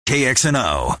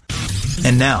KXNO.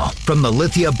 And now, from the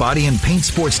Lithia Body and Paint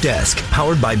Sports Desk,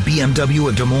 powered by BMW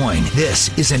of Des Moines,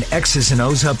 this is an X's and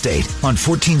O's update on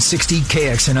 1460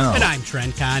 KXNO. And I'm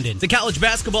Trent Condon. The college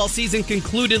basketball season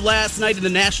concluded last night in the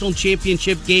national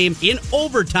championship game in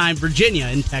overtime, Virginia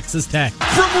and Texas Tech.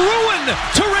 From ruin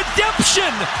to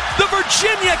redemption, the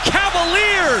Virginia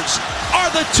Cavaliers are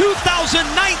the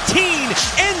 2019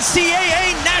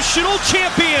 NCAA national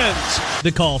champions.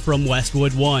 The call from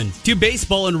Westwood One. To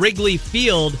baseball in Wrigley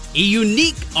Field, a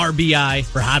unique RBI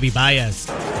for Javi Baez.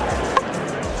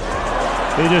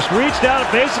 He just reached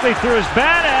out, basically threw his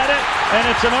bat at it, and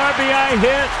it's an RBI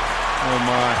hit. Oh,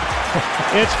 my.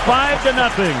 It's 5-0.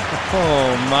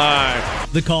 Oh, my.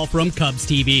 The call from Cubs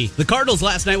TV. The Cardinals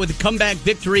last night with a comeback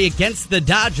victory against the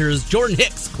Dodgers. Jordan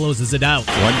Hicks closes it out.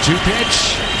 1-2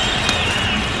 pitch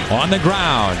on the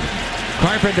ground.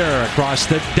 Carpenter across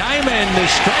the diamond is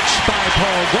stretched by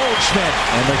Paul Goldschmidt,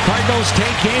 and the Cardinals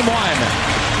take game one.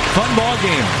 Fun ball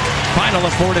game. Final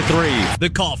of 4-3. The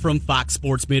call from Fox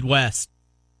Sports Midwest.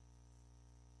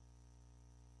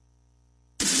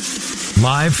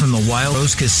 Live from the Wild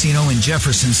Rose Casino in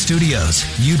Jefferson Studios.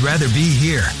 You'd rather be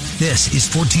here. This is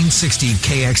 1460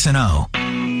 KXNO.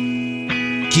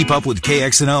 Keep up with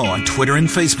KXNO on Twitter and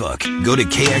Facebook. Go to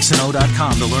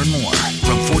KXNO.com to learn more.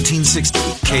 From 1460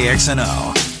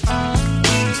 KXNO.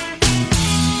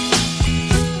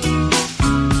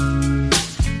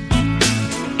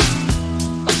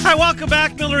 Hi, welcome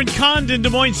back. Miller and Condon, Des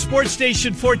Moines Sports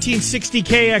Station, 1460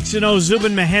 KXNO.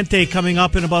 Zubin Mehenti coming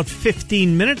up in about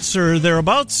 15 minutes or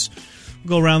thereabouts.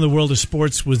 We'll go around the world of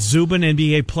sports with Zubin.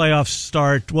 NBA playoffs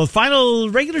start. Well, final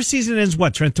regular season ends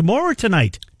what, Trent? Tomorrow or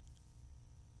tonight?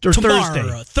 Or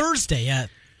Tomorrow, Thursday. Yeah.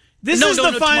 This is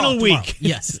the final week. Tomorrow.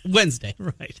 Yes, Wednesday.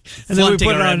 Right. And then we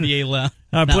put our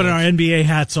NBA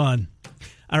hats on.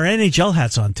 Our NHL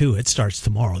hats on, too. It starts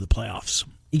tomorrow, the playoffs.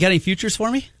 You got any futures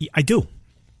for me? I do.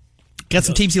 Got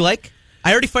some teams you like?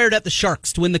 I already fired at the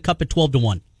Sharks to win the Cup at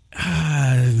 12-1.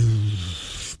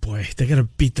 Boy, they got to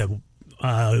beat the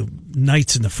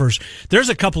Knights in the first. There's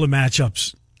a couple of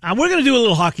matchups. We're going to do a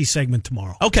little hockey segment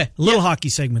tomorrow. Okay. A little hockey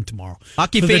segment tomorrow.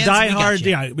 Hockey for fans, the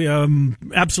diehard,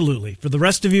 absolutely. For the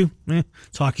rest of you,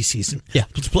 it's hockey season. Yeah.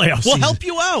 It's playoff season. We'll help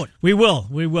you out. We will.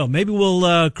 Maybe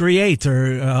we'll create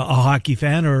a hockey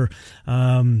fan or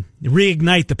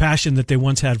reignite the passion that they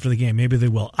once had for the game. Maybe they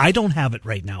will. I don't have it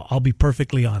right now. I'll be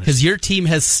perfectly honest. Because your team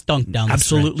has stunk down the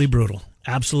Absolutely stretch. Brutal.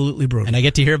 Absolutely brutal. And I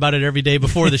get to hear about it every day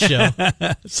before the show.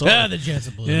 The Jets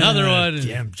blew another one.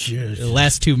 Damn Jets. The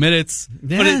last 2 minutes.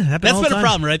 Yeah, that's been a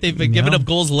problem, right? They've been giving up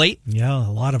goals late. Yeah, a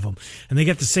lot of them. And they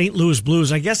get the St. Louis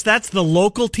Blues. I guess that's the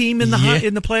local team in the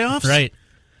playoffs? Right.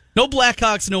 No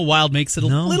Blackhawks, no Wild makes it a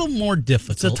little more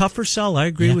difficult. It's a tougher sell. I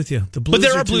agree with you. The Blues but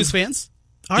there are Blues fans.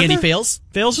 Andy Fales.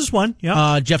 Fales is one,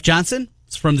 yeah. Jeff Johnson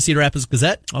is from the Cedar Rapids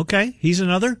Gazette. Okay, he's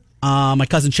another. My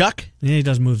cousin Chuck. Yeah, he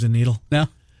does move the needle. No.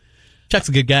 Chuck's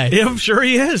a good guy. Yeah, I'm sure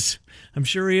he is.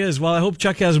 Well, I hope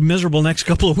Chuck has a miserable next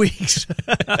couple of weeks.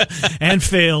 And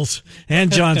Fales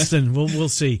and Johnston. We'll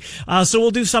see. So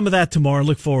we'll do some of that tomorrow.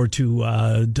 Look forward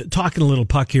to talking a little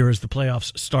puck here as the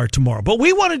playoffs start tomorrow. But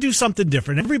we want to do something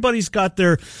different. Everybody's got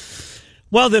the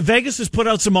Vegas has put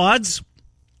out some odds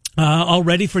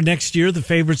already for next year, the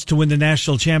favorites to win the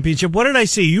national championship. What did I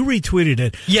see? You retweeted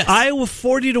it. Yes. Iowa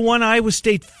 40-1, Iowa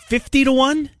State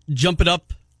 50-1. Jump it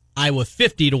up. Iowa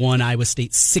 50-1, Iowa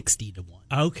State 60-1.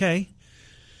 Okay.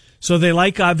 So they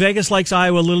like Vegas likes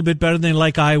Iowa a little bit better than they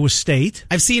like Iowa State.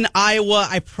 I've seen Iowa.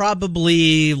 I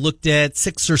probably looked at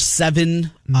 6 or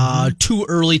 7 two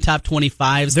early top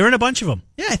 25s. They're in a bunch of them.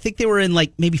 Yeah, I think they were in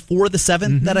like maybe 4 of the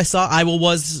 7 that I saw.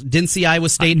 Didn't see Iowa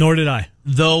State. Nor did I.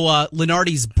 Though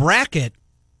Lenardi's bracket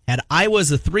had Iowa as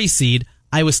a 3 seed,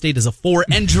 Iowa State as a 4,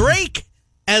 and Drake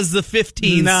as the 15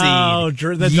 seed. No,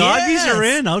 the Doggies are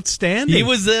in. Outstanding. He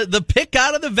was the pick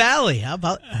out of the Valley. How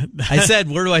about? I said,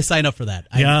 where do I sign up for that?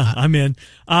 I'm in.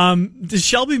 Does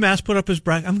Shelby Mass put up his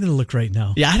bracket? I'm going to look right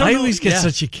now. Yeah, I don't know. Always get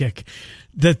such a kick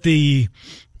that they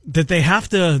have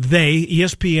to,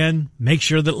 ESPN, make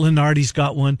sure that Lenardi's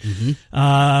got one.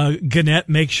 Gannett,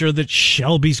 make sure that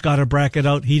Shelby's got a bracket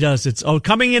out. He does. It's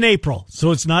coming in April,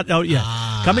 so it's not out yet.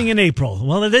 Coming in April.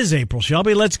 Well, it is April.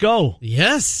 Shelby, let's go.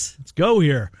 Yes. Let's go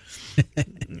here.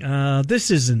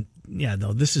 This isn't,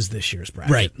 this is this year's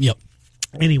bracket. Right, yep.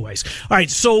 Anyways. All right,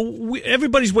 so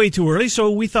everybody's way too early,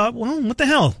 so we thought, well, what the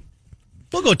hell?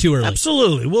 We'll go too early.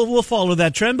 Absolutely. We'll follow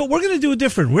that trend, but we're going to do it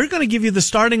different. We're going to give you the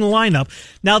starting lineup.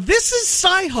 Now, this is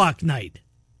Cyhawk night.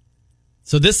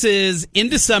 So this is in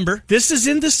December. This is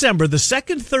in December, the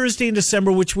second Thursday in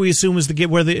December, which we assume is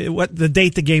the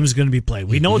date the game is going to be played.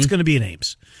 We know it's going to be in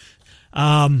Ames.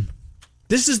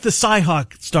 This is the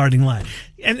Cy-Hawk starting line.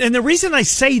 And the reason I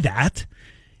say that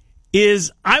is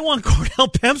I want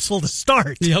Cordell Pemsl to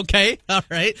start. Okay, all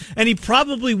right. And he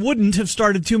probably wouldn't have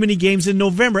started too many games in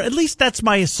November. At least that's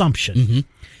my assumption. Mm-hmm.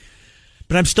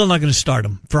 But I'm still not going to start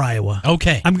him for Iowa.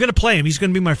 Okay. I'm going to play him. He's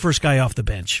going to be my first guy off the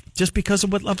bench just because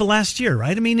of the last year,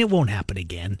 right? I mean, it won't happen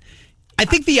again. I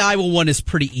think the Iowa one is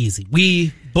pretty easy.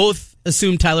 We both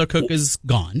assume Tyler Cook is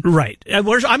gone. Right.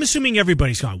 I'm assuming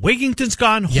everybody's gone. Wigington's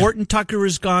gone. Yep. Horton Tucker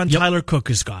is gone. Yep. Tyler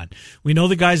Cook is gone. We know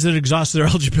the guys that exhausted their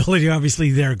eligibility, obviously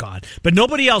they're gone. But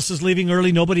nobody else is leaving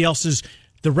early. Nobody else is.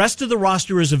 The rest of the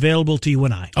roster is available to you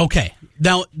and I. Okay.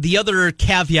 Now, the other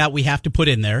caveat we have to put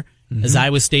in there is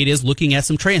Iowa State is looking at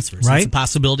some transfers. Right. It's a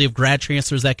possibility of grad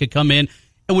transfers that could come in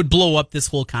and would blow up this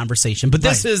whole conversation. But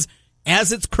this is,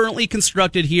 as it's currently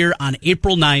constructed here on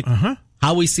April 9th,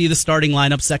 how we see the starting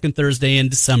lineup second Thursday in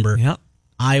December. Yep.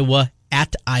 Iowa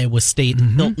at Iowa State.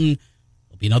 Hilton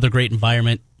will be another great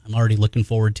environment. I'm already looking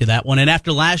forward to that one. And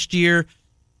after last year,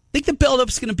 I think the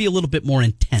build-up's going to be a little bit more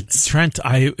intense. Trent,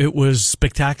 it was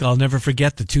spectacular. I'll never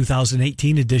forget the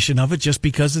 2018 edition of it just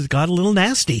because it got a little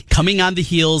nasty. Coming on the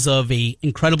heels of a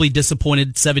incredibly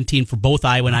disappointed 17 for both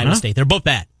Iowa and Iowa State. They're both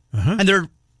bad. And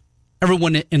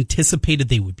everyone anticipated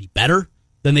they would be better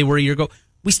than they were a year ago.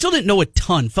 We still didn't know a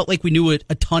ton. Felt like we knew a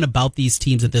ton about these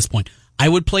teams at this point.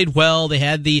 Iowa played well. They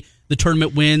had the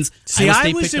tournament wins. See,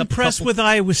 I was impressed with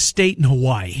Iowa State and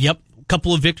Hawaii. Yep. A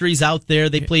couple of victories out there.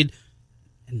 They played...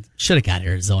 Should have got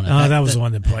Arizona. That was the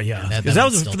one that played. Yeah,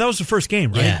 that was the first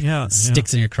game, right? Yeah,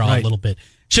 sticks in your craw a little bit.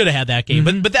 Should have had that game,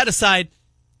 but that aside,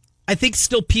 I think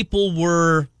still people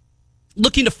were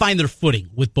looking to find their footing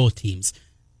with both teams.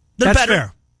 They're better.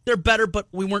 Fair. They're better, but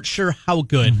we weren't sure how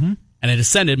good. And it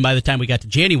ascended. And by the time we got to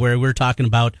January, we were talking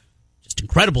about just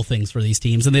incredible things for these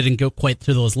teams, and they didn't go quite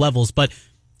to those levels. But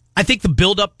I think the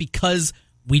build-up, because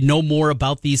we know more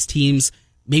about these teams,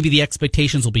 maybe the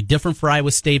expectations will be different for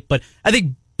Iowa State, but I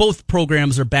think both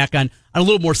programs are back on a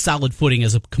little more solid footing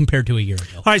as compared to a year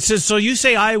ago. All right, so you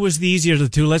say Iowa's the easier of the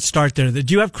two. Let's start there.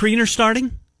 Do you have Kriener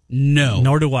starting? No.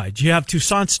 Nor do I. Do you have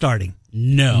Toussaint starting?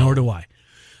 No. Nor do I.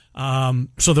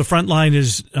 So the front line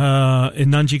is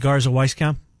Nunji, Garza,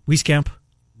 Wieskamp?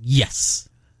 Yes.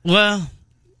 Well.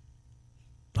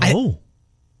 I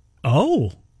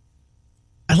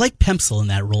like Pemsl in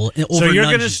that role. So you're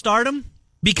going to start him?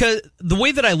 Because the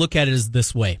way that I look at it is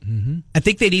this way. I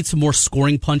think they need some more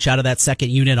scoring punch out of that second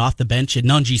unit off the bench, and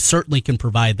Nunji certainly can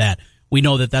provide that. We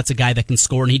know that that's a guy that can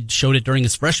score, and he showed it during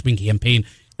his freshman campaign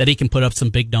that he can put up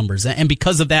some big numbers. And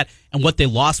because of that, and what they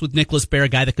lost with Nicholas Baer, a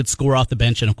guy that could score off the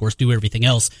bench and, of course, do everything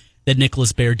else that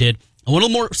Nicholas Baer did, a little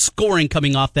more scoring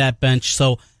coming off that bench.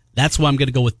 So that's why I'm going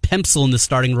to go with Pemsl in the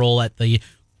starting role at the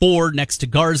 4 next to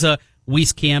Garza,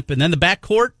 Wieskamp, and then the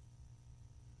backcourt.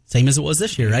 Same as it was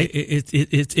this year, right?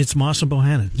 It's Moss and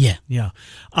Bohannon. Yeah.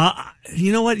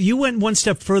 You know what? You went one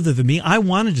step further than me. I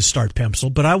wanted to start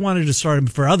Pemsl, but I wanted to start him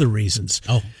for other reasons.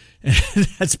 Oh.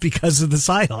 That's because of the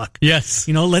Cy-Hawk. Yes.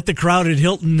 Let the crowd at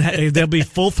Hilton, they'll be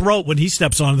full throat when he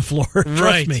steps on the floor.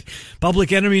 Trust me.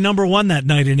 Public enemy number 1 that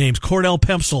night in names, Cordell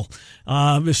Pemsl.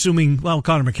 Assuming,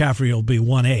 Connor McCaffrey will be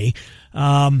 1A.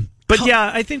 But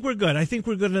yeah, I think we're good. I think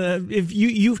we're gonna. If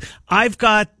I've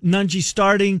got Nunji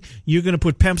starting. You're gonna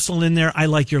put Pemsl in there. I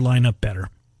like your lineup better.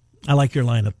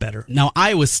 Now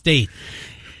Iowa State.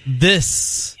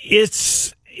 It's.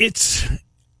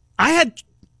 I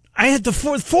had the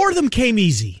four of them came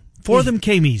easy.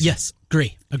 Yes,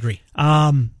 agree.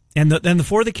 And the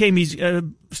 4 that came easy.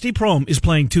 Steve Prohm is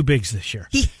playing 2 bigs this year.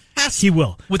 He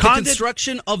will. With the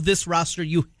construction of this roster,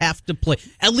 you have to play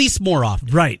at least more often.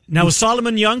 Right. Now, is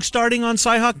Solomon Young starting on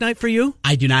Cy-Hawk night for you?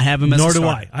 I do not have him as a starter.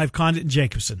 Nor do I. I have Condit and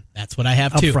Jacobson. That's what I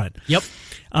have, too. Up front. Yep.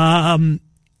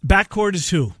 Backcourt is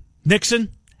who?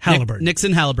 Nixon? Halliburton.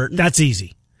 Nixon, Halliburton. That's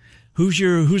easy. Who's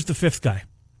the 5th guy?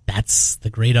 That's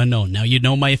the great unknown. Now, you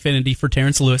know my affinity for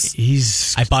Terrence Lewis.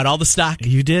 I bought all the stock.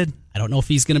 You did. I don't know if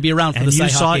he's going to be around for the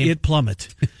Cy-Hawk Cy-Hawk game. game. It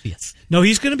plummet. Yes. No,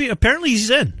 he's going to be. Apparently, he's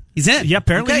in. He's in. Yeah,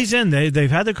 apparently he's in.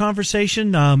 They've had the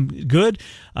conversation. Good.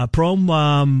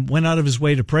 Prohm went out of his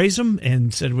way to praise him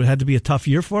and said it had to be a tough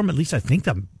year for him. At least I think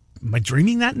am I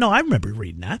dreaming that? No, I remember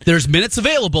reading that. There's minutes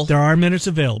available. There are minutes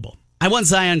available. I want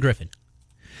Zion Griffin.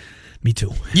 Me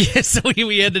too. Yeah, so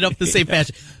we ended up the same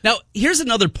fashion. Now, here's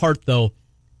another part, though,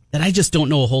 that I just don't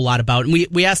know a whole lot about. And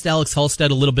we asked Alex Halstead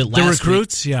a little bit last week. The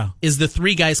recruits, yeah. Is the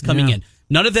 3 guys coming in.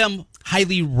 None of them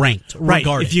highly ranked. Right.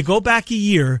 Regarded. If you go back a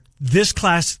year, this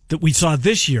class that we saw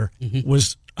this year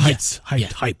was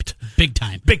hyped. Big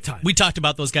time. We talked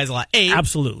about those guys a lot. A,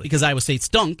 absolutely. Because Iowa State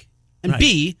stunk. And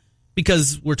B,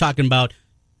 because we're talking about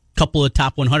a couple of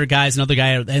top 100 guys, another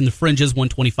guy in the fringes,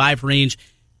 125 range.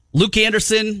 Luke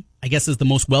Anderson, I guess, is the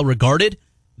most well-regarded.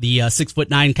 The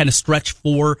 6'9" kind of stretch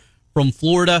four from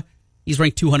Florida. He's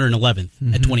ranked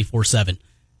 211th at 24/7.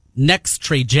 Next,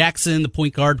 Trey Jackson, the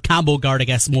point guard, combo guard, I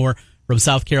guess more, from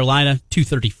South Carolina,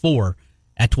 234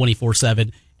 at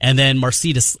 24/7. And then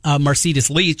Marcedes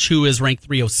Leach, who is ranked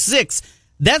 306.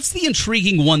 That's the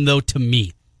intriguing one, though, to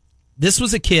me. This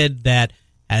was a kid that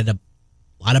had a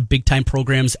lot of big-time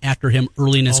programs after him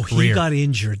early in his career. He got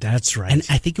injured, that's right. And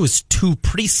I think it was two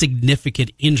pretty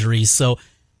significant injuries. So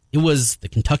it was the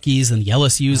Kentuckys and the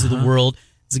LSUs of the world.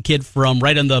 It's a kid from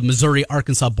right on the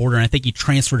Missouri-Arkansas border, and I think he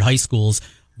transferred high schools.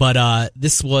 But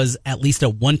this was, at least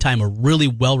at one time, a really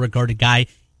well-regarded guy.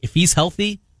 If he's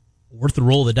healthy, worth the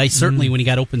roll of the dice, certainly when he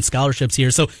got open scholarships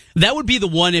here. So that would be the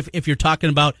one if you're talking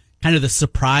about kind of the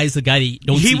surprise, the guy that you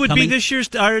don't see coming. He would be next year's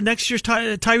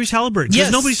Tyrese Halliburton.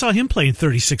 Because nobody saw him playing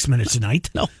 36 minutes a night.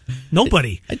 No.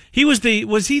 Nobody.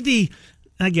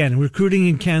 Again, recruiting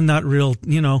in Ken, not real,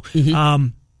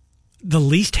 the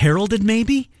least heralded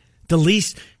maybe? The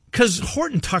least, because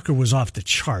Horton Tucker was off the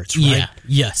charts, right? Yeah,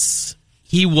 yes.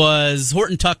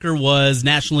 Horton Tucker was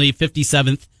nationally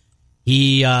 57th.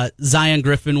 Zion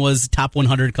Griffin was top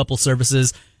 100 couple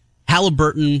services.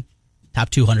 Halliburton, top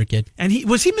 200 kid. And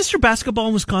was he Mr. Basketball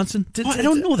in Wisconsin? I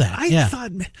don't know that. I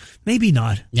thought maybe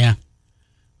not. Yeah.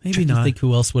 Maybe not. I think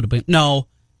who else would have been. No.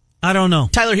 I don't know.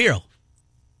 Tyler Hero.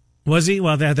 Was he?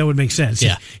 Well, that would make sense.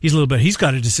 Yeah. He's a little bit, he's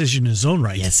got a decision in his own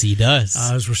right. Yes, he does.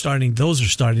 As those are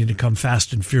starting to come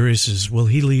fast and furious. Will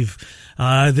he leave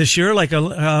this year like his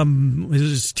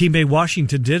teammate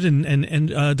Washington did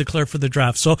and declare for the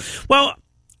draft? So, well,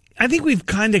 I think we've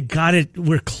kind of got it.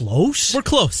 We're close. We're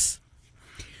close.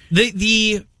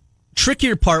 The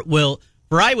trickier part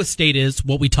for Iowa State is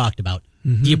what we talked about.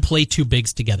 Do you play two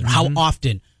bigs together? How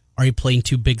often are you playing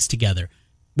two bigs together?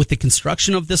 With the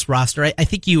construction of this roster, I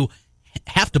think you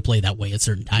have to play that way at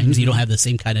certain times. You don't have the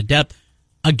same kind of depth.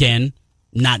 Again,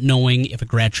 not knowing if a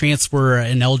grad transfer or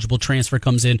an eligible transfer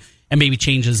comes in and maybe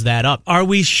changes that up. Are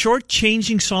we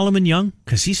shortchanging Solomon Young?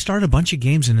 Because he started a bunch of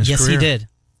games in his career. Yes, he did.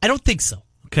 I don't think so.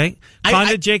 Okay.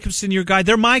 Condit Jacobson, your guy.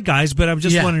 They're my guys, but I'm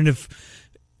just wondering if...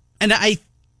 And I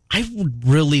would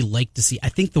really like to see... I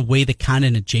think the way that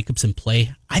Condit and Jacobson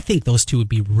play, I think those two would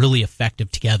be really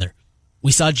effective together.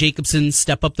 We saw Jacobson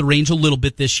step up the range a little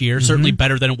bit this year, certainly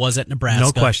better than it was at Nebraska.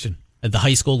 No question. At the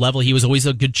high school level, he was always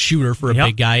a good shooter for a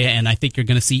big guy, and I think you're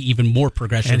going to see even more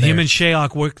progression and there. Him and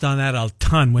Shayok worked on that a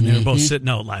ton when they were both sitting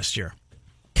out last year.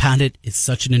 Condit is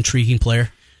such an intriguing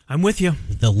player. I'm with you.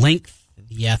 The length,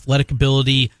 the athletic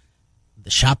ability,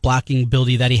 the shot blocking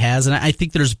ability that he has, and I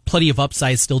think there's plenty of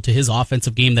upside still to his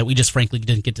offensive game that we just frankly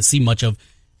didn't get to see much of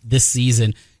this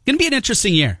season. Going to be an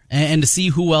interesting year, and to see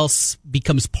who else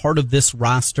becomes part of this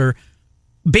roster.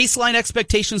 Baseline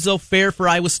expectations, though, fair for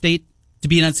Iowa State to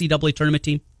be an NCAA tournament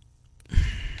team?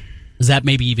 Is that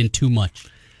maybe even too much?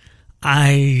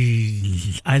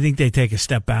 I think they take a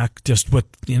step back just with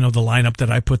the lineup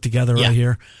that I put together right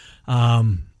here.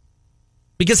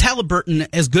 Because Halliburton,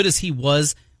 as good as he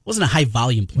wasn't a high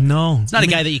volume player. No. It's not a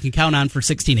guy that you can count on for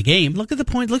 16 a game. Look at the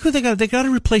point. Look what they got. They got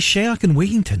to replace Shayok and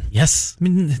Wigginton. Yes. I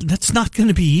mean, that's not going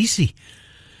to be easy.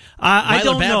 I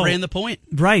don't know. ran the point.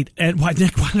 Right. And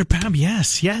Nick Weiler-Babb,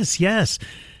 yes.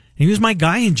 He was my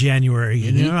guy in January.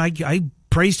 And I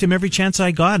praised him every chance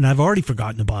I got, and I've already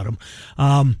forgotten about him.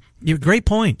 Great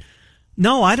point.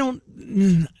 No, I don't.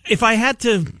 If I had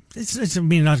to,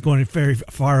 not going very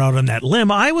far out on that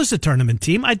limb. I was a tournament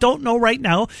team. I don't know right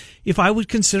now if I would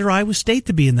consider Iowa State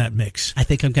to be in that mix. I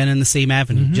think I'm kind of in the same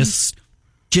avenue, just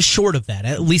short of that.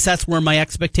 At least that's where my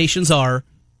expectations are,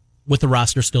 with the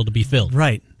roster still to be filled.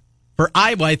 Right. For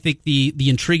Iowa, I think the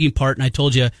intriguing part, and I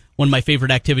told you one of my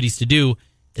favorite activities to do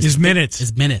is minutes.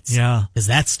 Yeah, because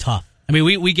that's tough. I mean,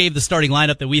 we gave the starting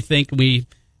lineup that we think we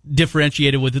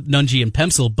differentiated with Nunji and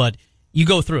Pemsl, but you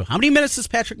go through. How many minutes does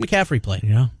Patrick McCaffrey play?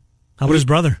 Yeah. How about his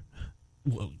brother?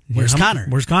 Where's Connor?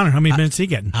 How many minutes is he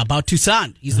getting? How about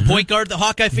Toussaint? He's the point guard that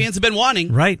Hawkeye fans have been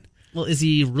wanting. Right. Well, is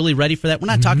he really ready for that? We're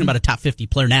not talking about a top 50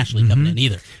 player nationally coming in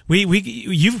either.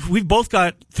 We've both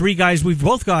got three guys. We've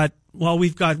got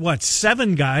what,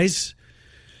 7 guys.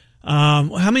 How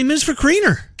many minutes for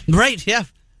Kriener? Right, yeah.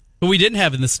 But we didn't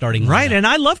have in the starting lineup. Right, and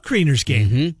I love Kriener's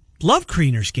game. Love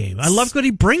Kriener's game. I love what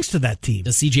he brings to that team.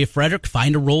 Does C.J. Frederick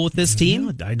find a role with this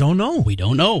team? I don't know. We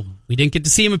don't know. We didn't get to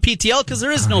see him in PTL because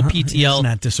there is no PTL. Isn't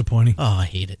that disappointing? Oh, I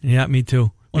hate it. Yeah, me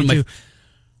too.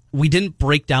 We didn't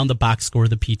break down the box score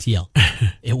of the PTL.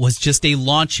 It was just a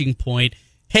launching point.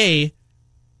 Hey,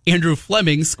 Andrew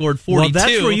Fleming scored 42. Well,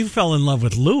 that's where you fell in love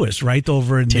with Lewis, right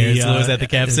over in Terrence Lewis at the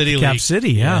Cap City League. Cap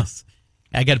City, yeah. Yes.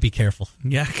 I got to be careful.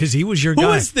 Yeah, because he was your guy. Who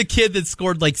was the kid that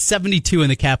scored like 72 in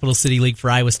the Capital City League for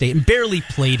Iowa State and barely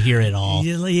played here at all?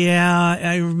 Yeah,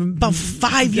 I remember. About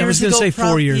 5 years ago. I was going to say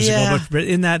 4 years ago, but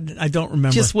in that, I don't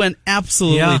remember. Just went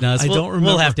absolutely nuts. I don't remember.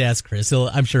 We'll have to ask Chris.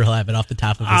 I'm sure he'll have it off the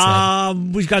top of his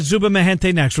head. We've got Zubin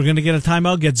Mehenti next. We're going to get a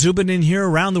timeout, get Zubin in here.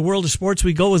 Around the world of sports,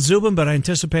 we go with Zubin, but I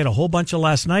anticipate a whole bunch of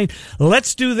last night.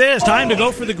 Let's do this. Time to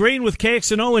go for the green with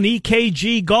KXNO and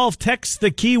EKG Golf. Text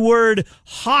the keyword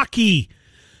hockey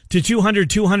to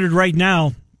 200-200 right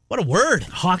now. What a word.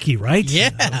 Hockey, right? Yeah.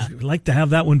 I'd like to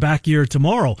have that one back here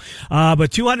tomorrow.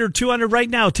 But 200-200 right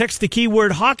now. Text the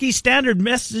keyword hockey. Standard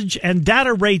message and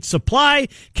data rate supply.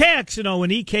 KXNO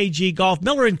and EKG Golf.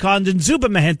 Miller and Condon.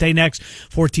 Zubin Mehenti next.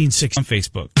 1460 on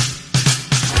Facebook.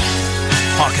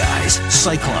 Hawkeyes,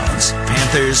 Cyclones,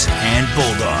 Panthers, and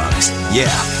Bulldogs.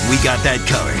 Yeah, we got that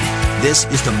covered. This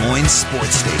is Des Moines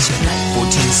Sports Station,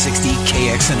 1460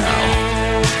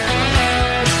 KXNO.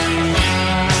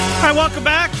 All right, welcome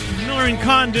back. Miller and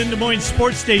Condon, Des Moines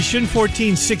Sports Station,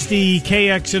 1460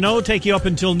 KXNO. Take you up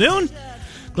until noon.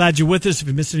 Glad you're with us. If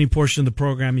you missed any portion of the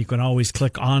program, you can always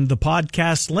click on the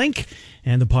podcast link,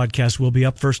 and the podcast will be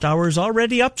up. First hour is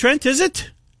already up. Trent, is it?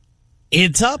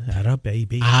 It's up. That up,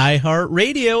 baby.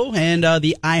 iHeartRadio and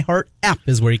the iHeart app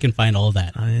is where you can find all of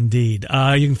that. Indeed.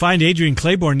 You can find Adrian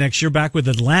Claiborne next year back with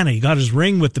Atlanta. He got his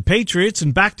ring with the Patriots,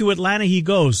 and back to Atlanta he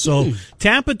goes. So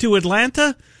Tampa to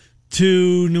Atlanta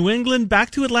to New England,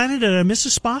 back to Atlanta. Did I miss a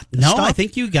spot? I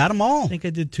think you got them all. I think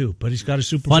I did too, but he's got a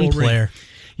Super Bowl ring. Fun player.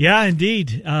 Yeah,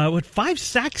 indeed. 5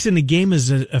 sacks in the game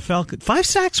as a Falcon? 5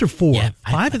 sacks or 4? Yeah,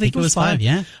 5? I think it was 5.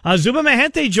 Yeah. Zubin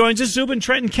Mehenti joins us. Zubin,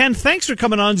 Trent, and Ken, thanks for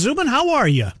coming on. Zubin, how are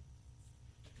you?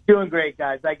 Doing great,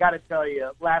 guys. I got to tell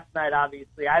you, last night,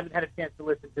 obviously, I haven't had a chance to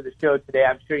listen to the show today.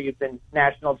 I'm sure you've been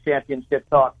national championship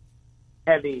talk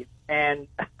heavy. And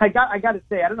I got to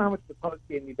say, I don't know how much of the post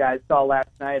game you guys saw last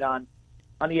night on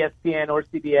ESPN or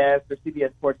CBS or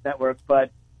CBS Sports Network,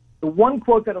 but the one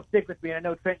quote that'll stick with me, and I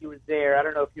know, Trent, you were there. I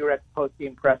don't know if you were at the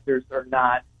post-game pressers or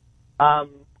not.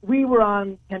 We were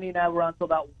on, Kenny and I were on until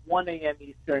about 1 a.m.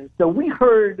 Eastern, so we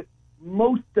heard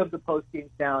most of the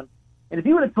post-game sound. And if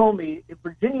you would have told me if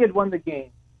Virginia had won the game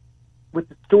with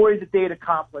the story that they had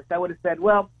accomplished, I would have said,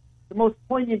 well, the most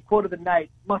poignant quote of the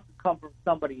night must have come from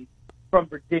somebody from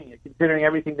Virginia, considering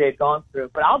everything they had gone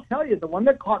through. But I'll tell you, the one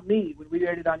that caught me when we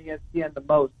aired it on ESPN the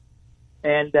most,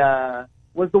 and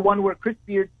was the one where Chris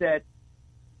Beard said,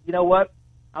 you know what,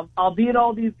 I'll be at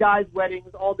all these guys' weddings,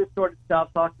 all this sort of stuff,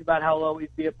 talking about how I'll always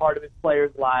be a part of his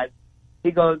players' lives.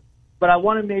 He goes, but I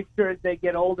want to make sure as they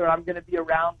get older, I'm going to be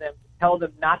around them to tell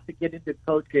them not to get into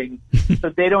coaching so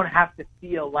they don't have to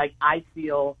feel like I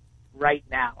feel right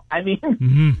now. I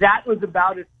mean, that was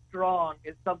about as strong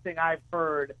as something I've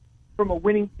heard from a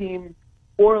winning team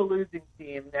or a losing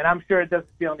team, and I'm sure it doesn't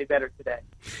feel any better today.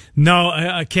 No,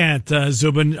 I can't,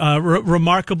 Zubin.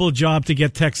 Remarkable job to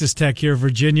get Texas Tech here,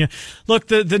 Virginia. Look,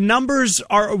 the numbers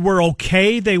were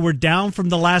okay. They were down from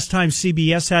the last time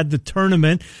CBS had the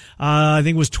tournament. I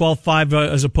think it was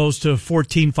 12-5 as opposed to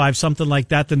 14-5, something like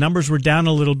that. The numbers were down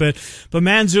a little bit. But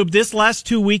man, Zub, this last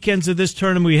 2 weekends of this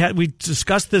tournament, we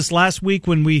discussed this last week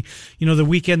when the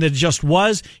weekend that just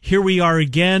was. Here we are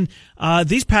again.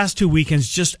 These past 2 weekends,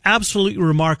 just absolutely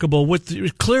remarkable,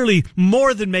 with clearly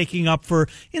more than making up for,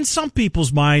 in some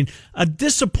people's mind, a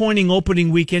disappointing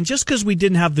opening weekend just because we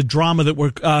didn't have the drama that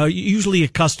we're usually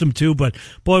accustomed to. But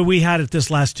boy, we had it this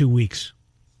last 2 weeks.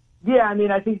 Yeah, I mean,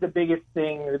 I think the biggest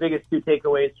two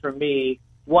takeaways for me,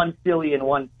 one silly and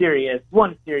one serious.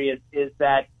 One serious is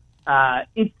that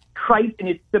it's trite and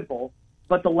it's simple,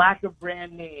 but the lack of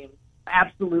brand name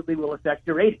absolutely will affect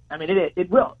your rating. I mean, it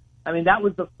will. I mean, that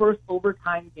was the first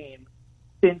overtime game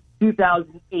since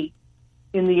 2008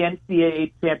 in the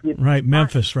NCAA championship. Right,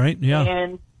 Memphis, right? Yeah.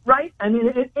 And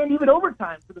even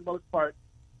overtime for the most part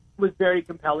was very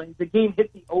compelling. The game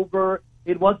hit the over.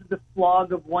 It wasn't the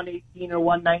slog of 118 or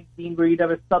 119 where you'd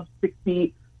have a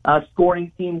sub-60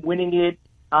 scoring team winning it.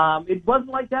 It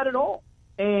wasn't like that at all.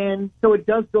 And so it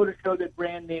does go to show that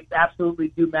brand names absolutely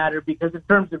do matter, because in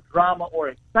terms of drama or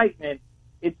excitement,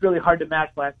 it's really hard to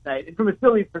match last night. And from a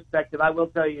Phillies perspective, I will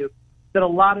tell you that a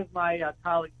lot of my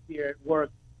colleagues here at work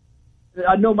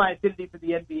know my affinity for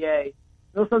the NBA.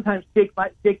 They'll sometimes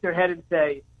shake their head and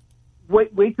say,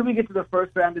 wait till we get to the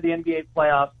first round of the NBA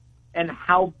playoffs and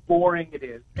how boring it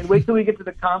is. And wait till we get to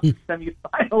the conference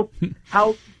semifinals,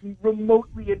 how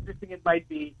remotely interesting it might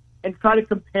be, and try to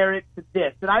compare it to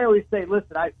this. And I always say,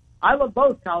 listen, I love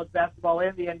both college basketball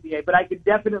and the NBA, but I could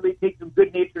definitely take some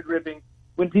good-natured ribbing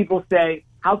when people say,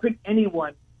 how could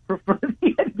anyone prefer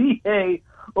the NBA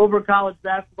over college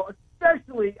basketball?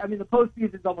 Especially, I mean, the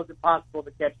postseason is almost impossible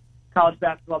to catch college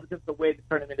basketball because of the way the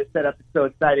tournament is set up. It's so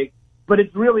exciting. But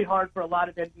it's really hard for a lot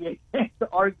of NBA fans to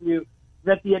argue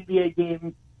that the NBA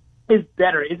game is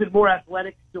better. Is it more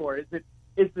athletic? Sure. Is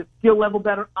the skill level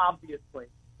better? Obviously.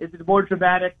 Is it more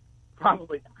dramatic?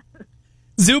 Probably not.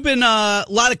 Zubin, a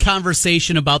lot of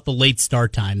conversation about the late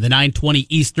start time, the 9:20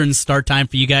 Eastern start time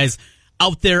for you guys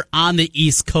out there on the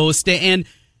East Coast. And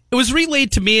it was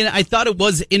relayed to me, and I thought it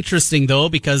was interesting, though,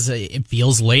 because it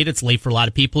feels late. It's late for a lot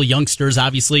of people, youngsters,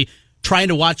 obviously, trying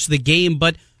to watch the game.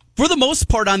 But for the most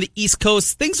part on the East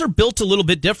Coast, things are built a little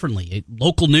bit differently.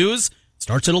 Local news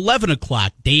starts at 11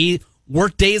 o'clock.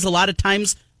 Work days a lot of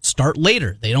times start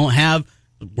later. They don't have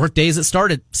work days that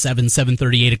start at 7,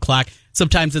 7:30, 8 o'clock.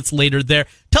 Sometimes it's later there.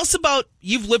 Tell us about,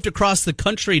 you've lived across the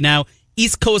country now,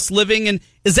 East Coast living, and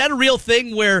is that a real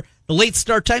thing where the late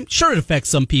start time, sure it affects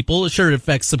some people, sure it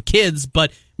affects some kids,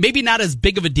 but maybe not as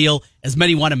big of a deal as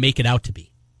many want to make it out to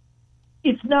be?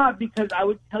 It's not, because I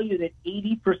would tell you that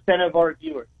 80% of our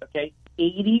viewers, okay,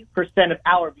 80% of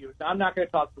our viewers, now I'm not going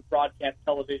to talk for broadcast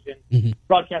television. Mm-hmm.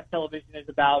 Broadcast television is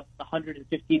about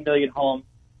 115 million homes.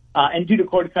 And due to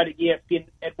cord cutting, ESPN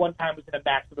at one time was in a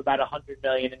max of about 100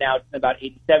 million, and now it's in about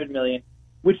 87 million,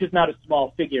 which is not a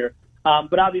small figure.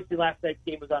 But obviously last night's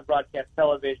game was on broadcast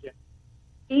television.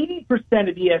 80%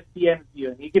 of ESPN's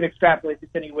viewing, you can extrapolate this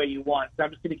any way you want, so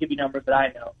I'm just going to give you numbers that I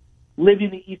know, live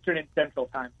in the Eastern and Central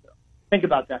time zone. Think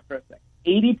about that for a second.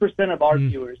 80% of our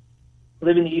viewers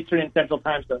live in the Eastern and Central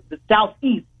time zone. The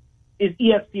Southeast is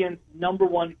ESPN's number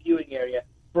one viewing area.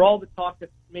 For all the talk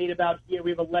that's made about here,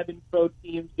 we have 11 pro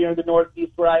teams here in the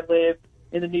Northeast where I live,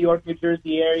 in the New York, New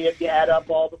Jersey area. If you add up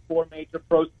all the 4 major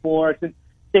pro sports, and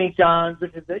St. John's,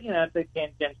 which is, it's a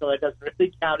tangential. It doesn't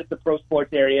really count as the pro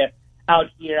sports area out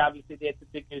here. Obviously, they had some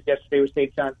big news yesterday with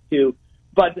St. John's, too.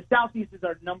 But the Southeast is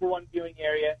our number one viewing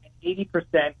area, and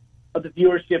 80% of the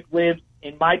viewership lives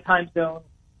in my time zone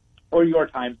or your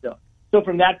time zone. So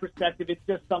from that perspective, it's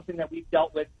just something that we've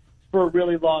dealt with for a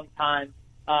really long time.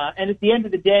 And at the end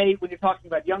of the day, when you're talking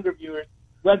about younger viewers,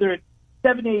 whether it's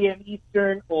 7 a.m.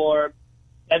 Eastern or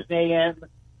 7 a.m.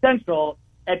 Central,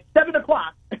 at 7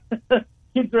 o'clock,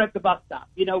 kids are at the bus stop.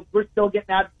 We're still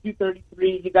getting out at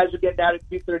 2:33. You guys are getting out at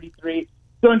 2:33.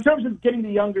 So in terms of getting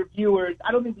the younger viewers,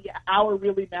 I don't think the hour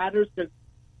really matters, because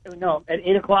at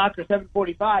 8 o'clock or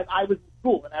 7:45, I was in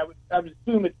school, and I would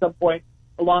assume at some point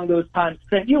along those times,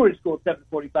 Trent, you were in school at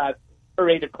 7:45 or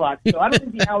 8 o'clock. So I don't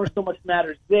think the hour so much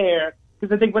matters there,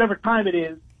 because I think whatever time it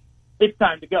is, it's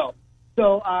time to go.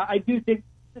 So I do think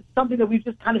it's something that we've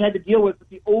just kind of had to deal with.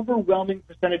 The overwhelming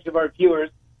percentage of our viewers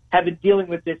have been dealing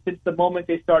with this since the moment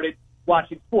they started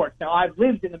watching sports. Now, I've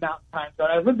lived in the Mountain Time Zone.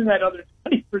 I've lived in that other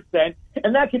 20%,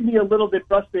 and that can be a little bit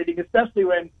frustrating, especially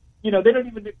when, they don't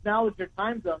even acknowledge your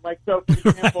time zone. Like, so, for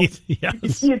example, right, yes. You can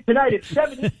see it tonight. It's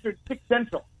 7 Eastern, 6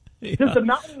 Central. Yeah. The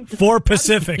Mountain 4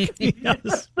 Pacific. Yes.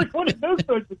 It's like one of those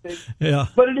sorts of things. Yeah.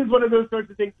 But it is one of those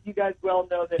sorts of things that you guys well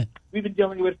know that we've been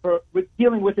dealing with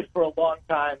it for a long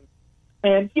time.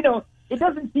 And, it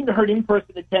doesn't seem to hurt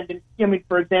in-person attendance.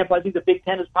 For example, I think the Big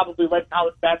Ten has probably led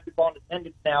college basketball in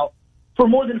attendance now for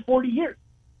more than 40 years.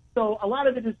 So a lot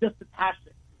of it is just the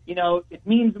passion. It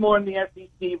means more in the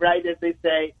SEC, right, as they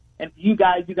say. And for you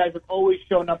guys have always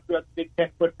shown up throughout the Big Ten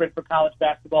footprint for college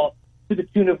basketball to the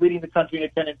tune of leading the country in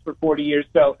attendance for 40 years.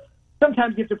 So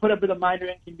sometimes you have to put up with a minor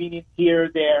inconvenience here or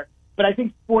there. But I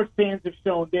think sports fans have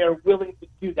shown they're willing to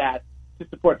do that to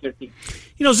support their team.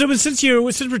 Zubin, since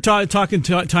we're talking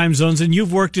time zones, and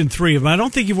you've worked in 3 of them, I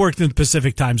don't think you've worked in the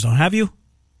Pacific time zone, have you?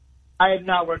 I have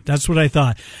not worked. That's what I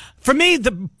thought. For me,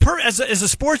 as a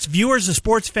sports viewer, as a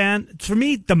sports fan, for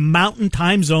me, the Mountain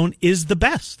Time Zone is the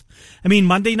best.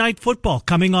 Monday Night Football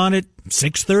coming on at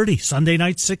 6:30, Sunday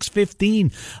night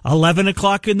 6:15, 11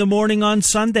 o'clock in the morning on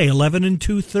Sunday, 11 and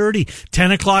 2:30,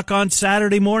 10 o'clock on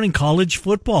Saturday morning, college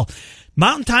football.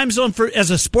 Mountain Time Zone,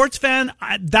 as a sports fan,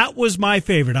 that was my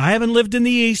favorite. I haven't lived in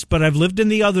the East, but I've lived in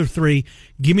the other 3.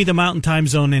 Give me the Mountain Time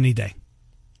Zone any day.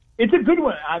 It's a good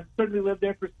one. I've certainly lived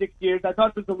there for 6 years. I thought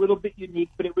it was a little bit unique,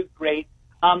 but it was great.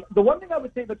 The one thing I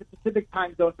would say about the Pacific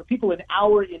time zone for people in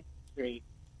our industry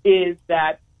is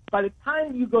that by the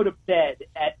time you go to bed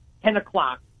at 10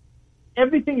 o'clock,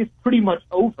 everything is pretty much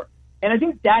over. And I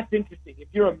think that's interesting. If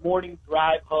you're a morning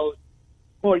drive host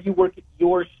or you work at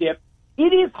your shift,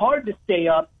 it is hard to stay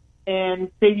up and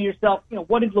say to yourself,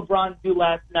 what did LeBron do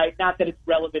last night? Not that it's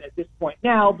relevant at this point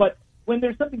now, but when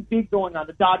there's something big going on,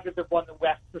 the Dodgers have won the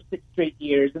West for 6 straight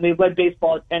years, and they've led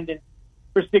baseball attendance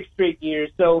for 6 straight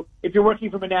years. So if you're working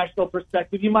from a national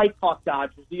perspective, you might talk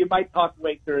Dodgers, or you might talk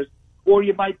Lakers, or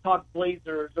you might talk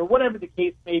Blazers, or whatever the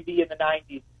case may be in the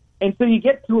 90s. And so you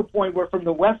get to a point where from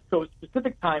the West Coast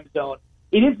Pacific time zone,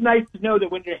 it is nice to know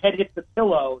that when your head hits the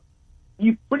pillow,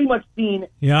 you've pretty much seen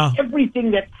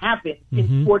everything that's happened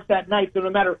in sports that night. So no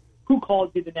matter who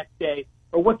calls you the next day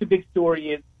or what the big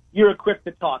story is, you're equipped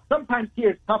to talk. Sometimes here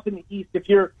it's tough in the East if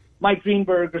you're Mike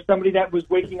Greenberg or somebody that was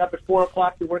waking up at 4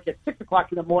 o'clock to work at 6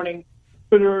 o'clock in the morning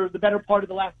for the better part of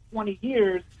the last 20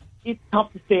 years. It's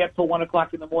tough to stay up till 1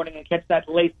 o'clock in the morning and catch that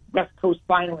late West Coast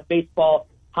final in baseball,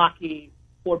 hockey,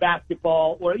 or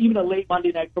basketball, or even a late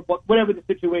Monday night football, whatever the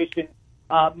situation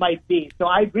might be. So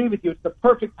I agree with you. It's the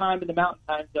perfect time in the Mountain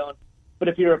Time Zone. But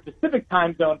if you're a Pacific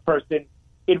Time Zone person,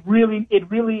 it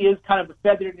really is kind of a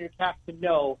feather in your cap to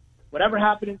know whatever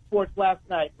happened in sports last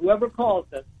night, whoever calls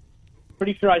us,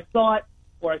 pretty sure I saw it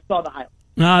or I saw the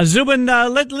highlights. Zubin,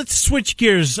 let's switch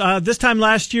gears. This time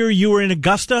last year, you were in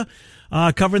Augusta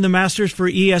covering the Masters for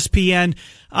ESPN.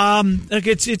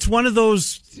 It's one of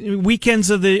those weekends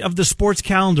of the sports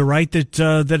calendar, right?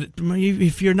 That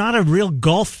if you're not a real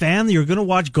golf fan, you're going to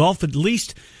watch golf at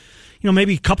least,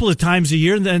 maybe a couple of times a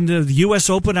year. And then the U.S.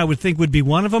 Open, I would think, would be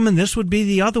one of them, and this would be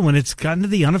the other one. It's kind of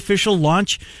the unofficial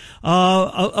launch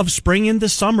of spring into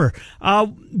summer.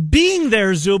 Being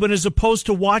there, Zubin, as opposed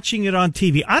to watching it on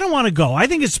TV, I don't want to go. I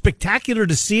think it's spectacular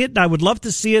to see it, and I would love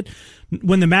to see it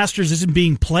when the Masters isn't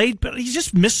being played, but you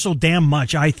just miss so damn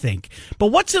much, I think. But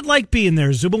what's it like being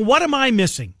there, Zubin? What am I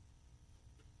missing?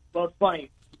 Well, it's funny.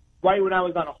 Right when I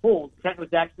was on a hold, Trent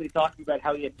was actually talking about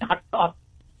how he had knocked off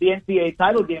the NCAA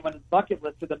title game on his bucket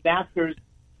list, so the Masters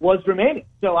was remaining.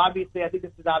 So obviously, I think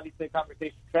this is obviously a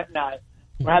conversation Trent and I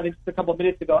were having just a couple of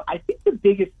minutes ago. I think the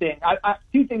biggest thing,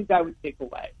 two things I would take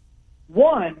away.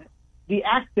 One, the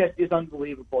access is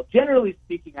unbelievable. Generally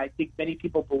speaking, I think many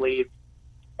people believe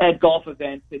at golf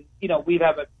events, and we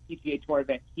have a PGA Tour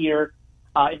event here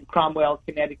in Cromwell,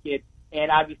 Connecticut, and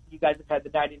obviously you guys have had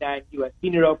the 99 U.S.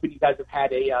 Senior Open. You guys have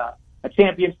had a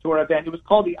Champions Tour event. It was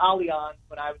called the Allianz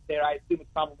when I was there. I assume it's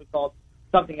probably called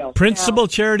something else. Principal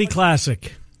Charity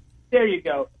Classic. There you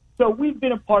go. So we've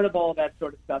been a part of all that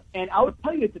sort of stuff. And I would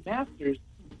tell you at the Masters,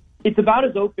 it's about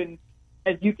as open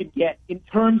as you can get in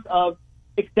terms of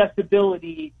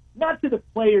accessibility, not to the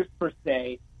players per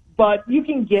se, but you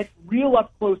can get real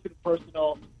up close and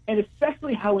personal, and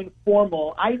especially how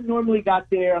informal. I normally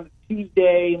got there on a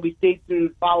Tuesday, and we stayed through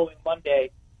the following Monday.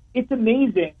 It's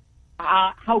amazing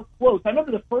how close. I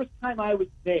remember the first time I was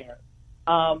there,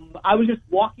 I was just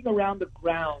walking around the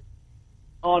ground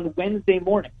on Wednesday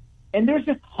morning, and there's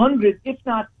just hundreds, if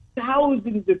not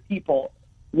thousands of people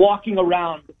walking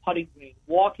around the putting green,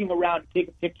 walking around to take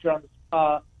a picture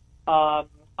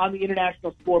on the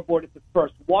international scoreboard at the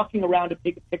first, walking around to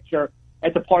take a picture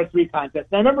at the par 3 contest.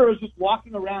 And I remember I was just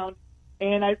walking around,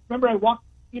 and I remember I walked,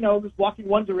 was walking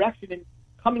one direction, and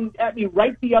coming at me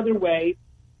right the other way,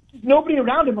 just nobody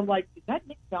around him. I'm like, is that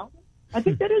Nick Faldo? I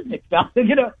think that is Nick Faldo,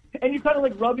 and you're kind of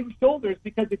like rubbing shoulders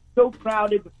because it's so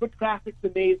crowded. The foot traffic's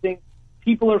amazing.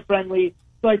 People are friendly.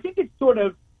 So I think it's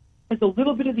a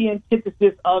little bit of the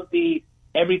antithesis of the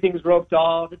everything's roped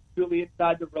off, it's truly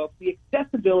inside the rope. The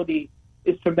accessibility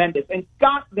is tremendous. And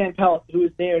Scott Van Pelt, who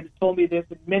is there, has told me this,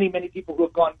 and many, many people who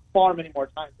have gone far many more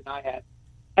times than I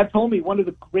have told me one of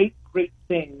the great, great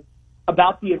things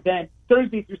about the event.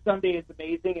 Thursday through Sunday is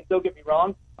amazing, and don't get me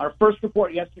wrong, our first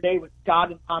report yesterday was Scott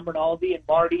and Tom Rinaldi and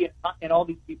Marty and all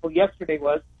these people. Yesterday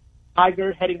was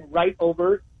Tiger heading right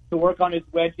over to work on his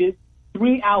wedges,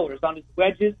 3 hours on his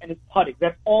wedges and his putting.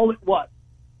 That's all it was.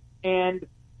 And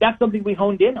that's something we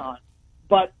honed in on.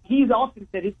 But he's often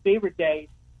said his favorite day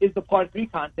is the par 3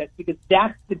 contest because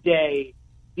that's the day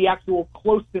the actual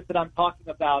closeness that I'm talking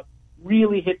about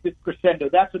really hits its crescendo.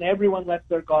 That's when everyone lets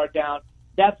their guard down.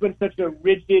 That's when such a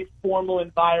rigid, formal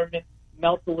environment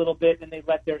melts a little bit and they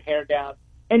let their hair down.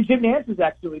 And Jim Nantz has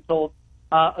actually told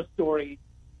a story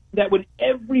that when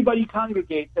everybody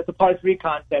congregates at the par 3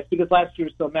 contest, because last year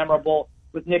was so memorable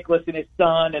with Nicklaus and his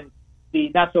son, and the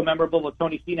not so memorable with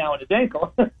Tony Finau and his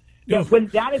ankle, when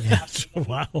that is happening,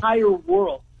 the entire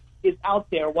world is out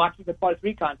there watching the par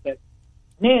 3 contest.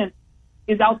 Nantz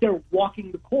is out there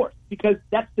walking the course because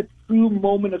that's the true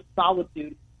moment of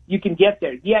solitude you can get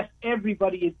there. Yes,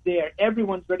 everybody is there.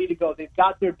 Everyone's ready to go. They've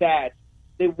got their badge.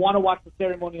 They want to watch the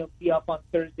ceremonial tee up on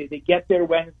Thursday. They get there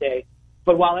Wednesday.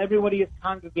 But while everybody is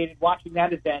congregated watching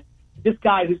that event, this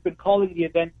guy who's been calling the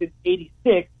event since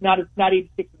 86, not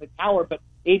 86 in the tower, but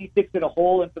 86 in a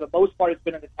hole, and for the most part it's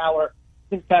been in the tower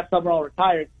since Pat Summerall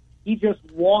retired, he just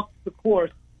walks the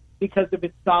course because of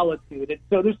its solitude. And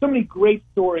so there's so many great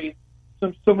stories,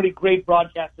 so many great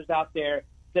broadcasters out there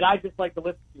that I just like to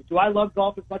listen to. Do I love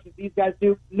golf as much as these guys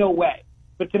do? No way.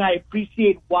 But can I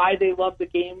appreciate why they love the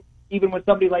game, even when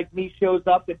somebody like me shows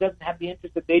up that doesn't have the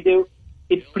interest that they do?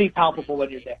 It's pretty palpable when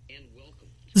you're there.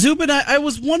 Zubin, I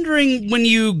was wondering when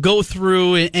you go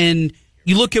through and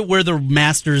You look at where the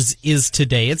Masters is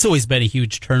today. It's always been a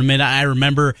huge tournament. I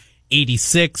remember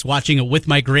 86 watching it with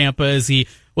my grandpa as he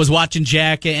was watching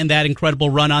Jack and that incredible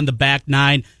run on the back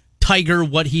nine. Tiger,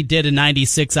 what he did in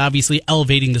 96, obviously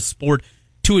elevating the sport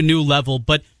to a new level.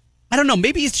 But I don't know,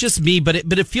 maybe it's just me, but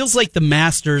it feels like the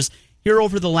Masters here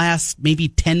over the last maybe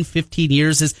 10, 15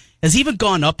 years has even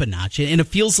gone up a notch. And it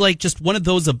feels like just one of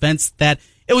those events that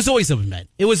it was always an event.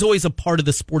 It was always a part of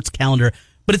the sports calendar.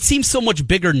 But it seems so much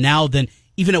bigger now than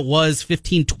even it was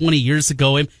 15, 20 years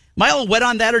ago. Am I all wet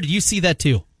on that, or do you see that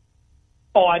too?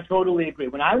 Oh, I totally agree.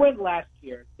 When I went last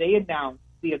year, they announced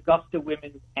the Augusta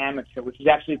Women's Amateur, which was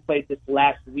actually played this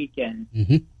last weekend,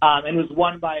 and was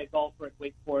won by a golfer at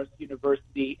Wake Forest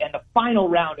University. And the final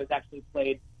round is actually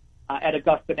played at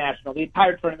Augusta National. The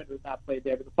entire tournament was not played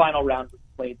there, but the final round was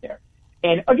played there.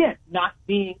 And again, not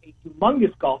being a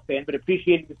humongous golf fan, but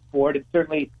appreciating the sport and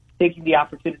certainly taking the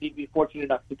opportunity to be fortunate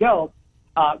enough to go,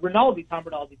 Tom Rinaldi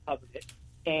covered it.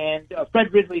 And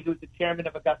Fred Ridley, who's the chairman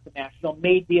of Augusta National,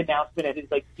 made the announcement at his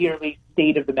yearly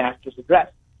State of the Masters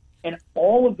address. And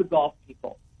all of the golf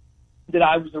people that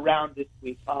I was around this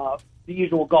week, the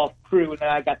usual golf crew, and then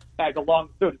I got to tag along,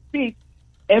 so to speak,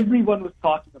 everyone was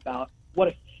talking about what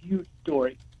a huge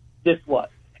story this was.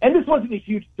 And this wasn't a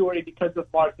huge story because of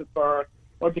Martha Burke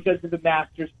or because of the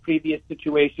Masters' previous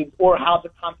situations or how the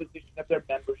composition of their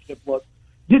membership was.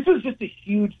 This was just a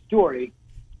huge story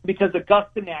because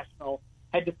Augusta National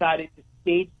had decided to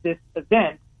stage this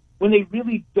event when they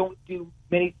really don't do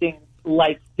many things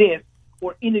like this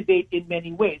or innovate in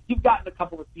many ways. You've gotten a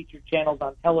couple of featured channels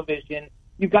on television.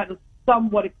 You've gotten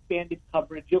somewhat expanded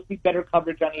coverage. You'll see better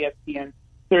coverage on ESPN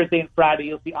Thursday and Friday.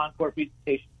 You'll see encore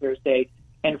presentation Thursday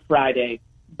and Friday.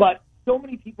 But so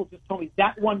many people just told me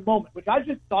that one moment, which I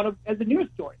just thought of as a news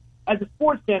story. As a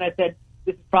sports fan, I said,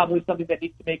 this is probably something that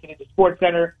needs to make it into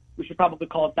SportsCenter. We should probably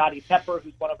call Dottie Pepper,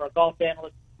 who's one of our golf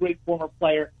analysts, great former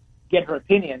player, get her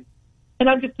opinion. And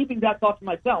I'm just keeping that thought to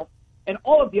myself. And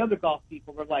all of the other golf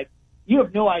people were like, you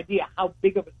have no idea how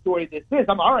big of a story this is.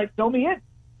 I'm all right, fill me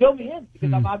in,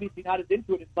 because I'm obviously not as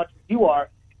into it as much as you are.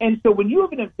 And so when you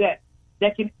have an event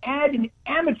that can add an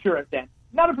amateur event,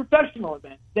 not a professional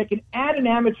event, that can add an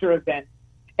amateur event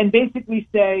and basically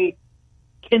say,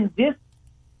 can this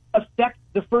affect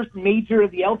the first major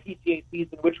of the LPGA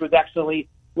season, which was actually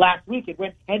last week? It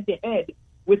went head-to-head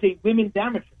with a women's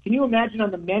amateur. Can you imagine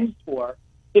on the men's tour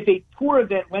if a tour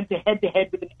event went to head-to-head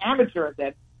with an amateur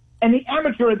event and the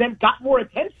amateur event got more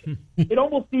attention? It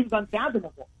almost seems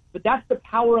unfathomable. But that's the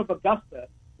power of Augusta,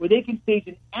 where they can stage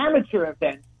an amateur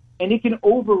event and it can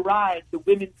override the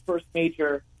women's first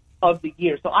major of the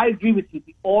year. So I agree with you.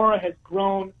 The aura has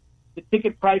grown. The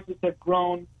ticket prices have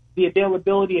grown. The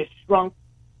availability has shrunk.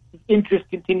 The interest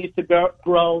continues to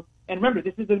grow. And remember,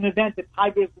 this is an event that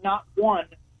Tiger has not won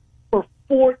for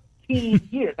 14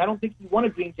 years. I don't think he won a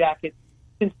green jacket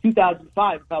since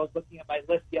 2005, if I was looking at my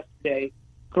list yesterday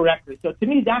correctly. So to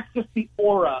me, that's just the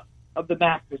aura of the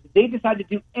Masters. If they decide to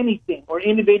do anything or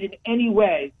innovate in any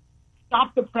way,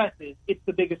 stop the presses, it's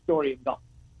the biggest story in golf.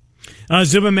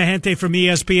 Zubin Mehenti from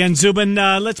ESPN. Zubin,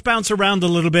 let's bounce around a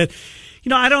little bit. You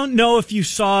know, I don't know if you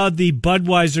saw the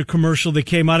Budweiser commercial that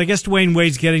came out. I guess Dwayne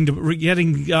Wade's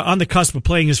getting on the cusp of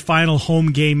playing his final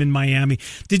home game in Miami.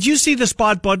 Did you see the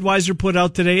spot Budweiser put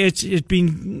out today? It's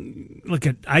been, look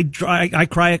at, I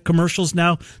cry at commercials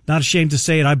now. Not ashamed to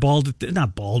say it. I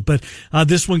not bawled, but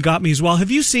this one got me as well. Have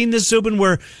you seen this, Zubin,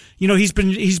 where, you know, he's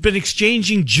been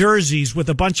exchanging jerseys with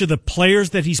a bunch of the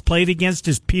players that he's played against,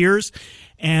 his peers,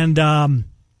 and I'm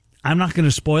not going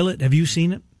to spoil it. Have you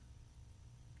seen it?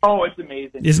 Oh, it's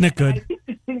amazing. Isn't it good? And I think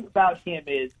the thing about him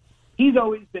is he's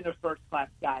always been a first-class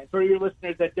guy. For your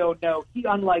listeners that don't know, he,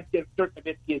 unlike Dirk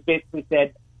Nowitzki, has basically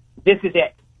said, this is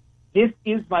it. This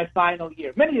is my final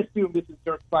year. Many assume this is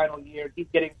Dirk's final year. He's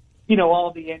getting, you know,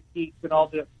 all the antiques and all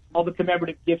the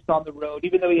commemorative gifts on the road,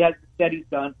 even though he hasn't said he's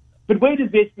done. But Wade has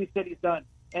basically said he's done.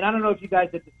 And I don't know if you guys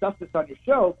had discussed this on your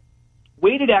show.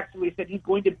 Wade had actually said he's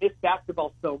going to miss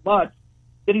basketball so much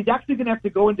that he's actually going to have to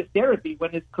go into therapy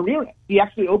when his career ends. He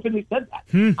actually openly said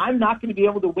that. I'm not going to be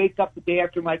able to wake up the day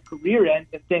after my career ends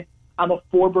and think I'm a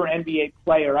former NBA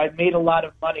player, I've made a lot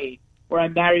of money, or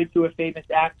I'm married to a famous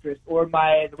actress, or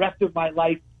the rest of my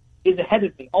life is ahead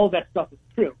of me. All that stuff is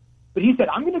true. But he said,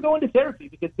 I'm going to go into therapy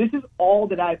because this is all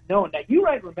that I've known. Now, you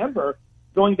might remember,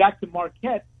 going back to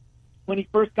Marquette, when he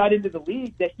first got into the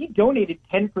league, that he donated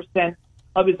 10%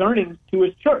 of his earnings to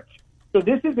his church. So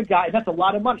this is a guy, that's a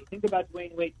lot of money. Think about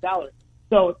Dwayne Wade's salary.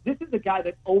 So this is a guy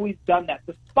that's always done that.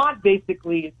 The spot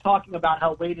basically is talking about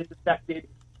how Wade has affected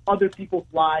other people's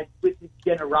lives with his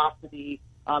generosity.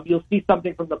 You'll see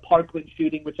something from the Parkland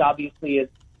shooting, which obviously is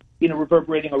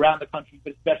reverberating around the country,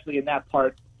 but especially in that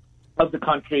part of the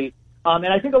country. And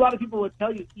I think a lot of people would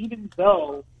tell you, even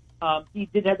though he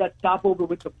did have that stopover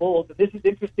with the Bulls, and this is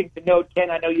interesting to note,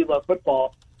 Ken, I know you love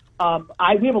football.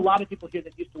 We have a lot of people here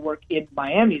that used to work in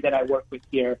Miami that I work with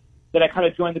here, that I kind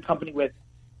of joined the company with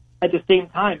at the same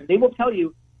time. And they will tell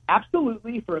you,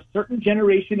 absolutely, for a certain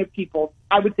generation of people,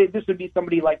 I would say this would be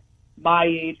somebody like my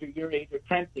age or your age or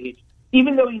Trent's age,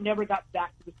 even though he never got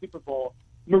back to the Super Bowl,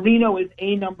 Marino is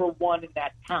a number one in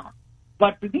that town.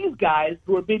 But for these guys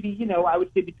who are maybe, I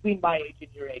would say between my age and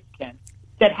your age, Ken,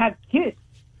 that have kids,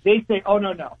 they say, oh,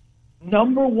 no.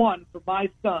 Number one for my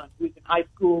son, who's in high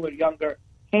school or younger,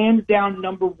 hands down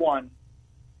number one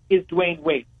is Dwayne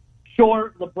Wade.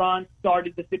 Sure, LeBron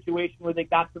started the situation where they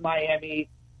got to Miami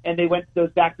and they went to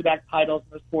those back-to-back titles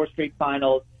and those 4 straight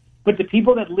finals. But the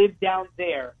people that live down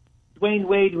there, Dwayne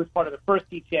Wade, who was part of the first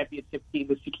Heat championship team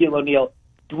with Shaquille O'Neal,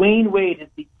 Dwayne Wade is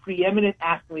the preeminent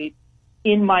athlete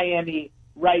in Miami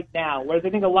right now, whereas I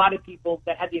think a lot of people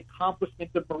that had the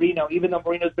accomplishments of Marino, even though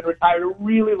Marino's been retired a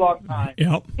really long time,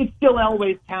 it's still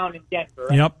Elway's town in Denver.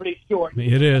 Right? I'm pretty sure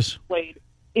it is. Played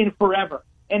in forever.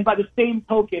 And by the same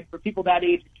token, for people that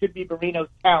age, it should be Marino's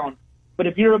town. But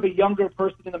if you're of a younger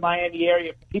person in the Miami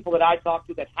area, for people that I talk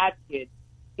to that have kids,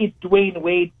 it's Dwayne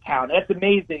Wade's town. And that's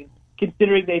amazing,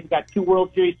 considering they've got 2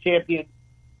 World Series champions,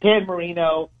 Dan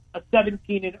Marino, a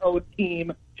 17-0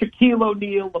 team, Shaquille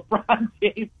O'Neal, LeBron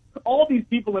James. All these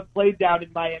people have played down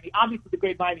in Miami. Obviously, the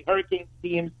great Miami Hurricanes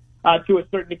teams to a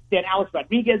certain extent. Alex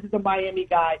Rodriguez is a Miami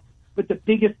guy, but the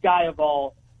biggest guy of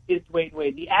all is Dwayne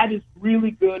Wade. The ad is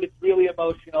really good. It's really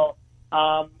emotional.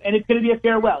 And it's going to be a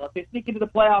farewell. If they sneak into the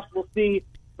playoffs, we'll see.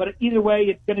 But either way,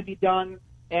 it's going to be done.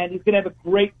 And he's going to have a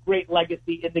great, great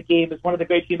legacy in the game as one of the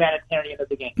great humanitarians of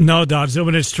the game. No doubt,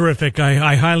 Zubin, it's terrific.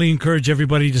 I highly encourage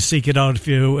everybody to seek it out if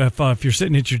you're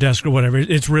sitting at your desk or whatever.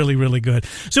 It's really, really good.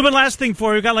 Zubin, last thing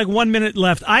for you. We've got like 1 minute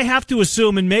left. I have to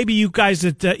assume, and maybe you guys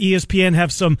at ESPN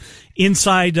have some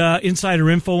insider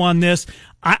info on this.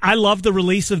 I love the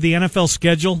release of the NFL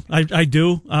schedule. I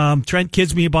do. Trent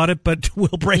kids me about it, but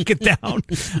we'll break it down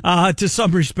to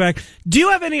some respect. Do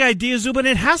you have any idea, Zubin?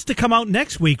 It has to come out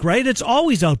next week, right? It's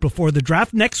always out before the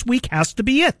draft. Next week has to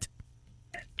be it.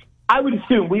 I would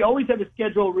assume. We always have a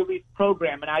schedule release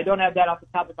program, and I don't have that off the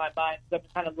top of my mind because I'm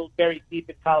kind of a little very deep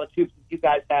in college hoops, as you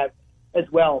guys have as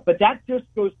well. But that just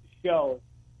goes to show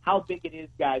how big it is,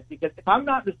 guys, because if I'm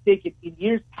not mistaken, in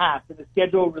years past, in the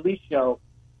schedule release show,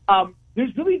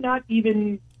 there's really not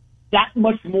even that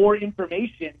much more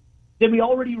information than we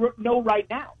already know right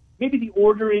now. Maybe the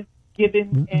order is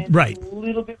given and a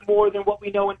little bit more than what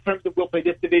we know in terms of we'll play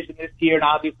this division this year, and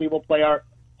obviously we'll play our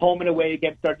home and away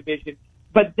against our division.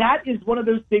 But that is one of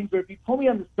those things where if you told me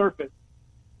on the surface,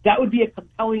 that would be a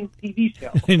compelling TV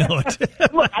show. I know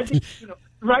it. Look, I think,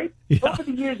 right? Yeah. Over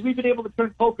the years, we've been able to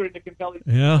turn poker into compelling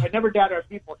TV. Yeah. I never doubt our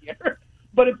people here.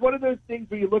 But it's one of those things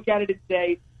where you look at it and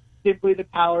say, simply the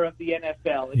power of the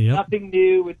NFL. It's nothing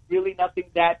new. It's really nothing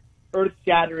that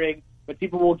earth-shattering, but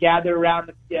people will gather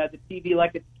around the TV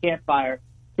like it's a campfire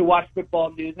to watch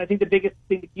football news. And I think the biggest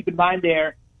thing to keep in mind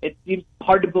there, it seems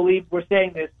hard to believe we're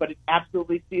saying this, but it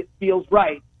absolutely feels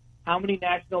right. How many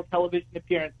national television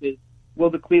appearances will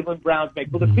the Cleveland Browns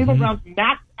make? Will the Cleveland Browns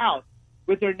max out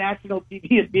with their national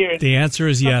TV appearance? The answer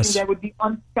is yes. That would be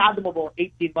unfathomable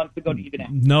 18 months ago to even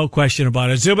ask. No question about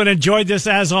it. Zubin, enjoyed this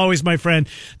as always, my friend.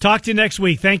 Talk to you next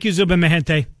week. Thank you, Zubin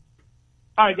Mehenti.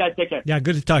 All right, guys, take care. Yeah,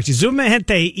 good to talk to you. Zubin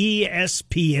Mehenti,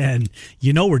 ESPN.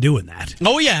 You know we're doing that.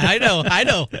 Oh, yeah, I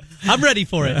know. I'm ready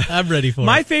for it.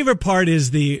 My favorite part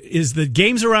is the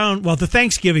games around, the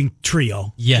Thanksgiving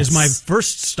trio is my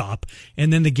first stop,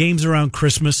 and then the games around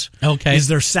Christmas is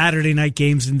their Saturday night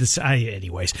games.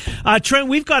 Anyways. Trent,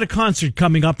 we've got a concert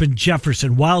coming up in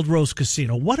Jefferson, Wild Rose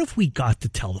Casino. What have we got to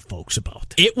tell the folks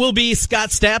about? It will be Scott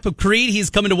Stapp of Creed. He's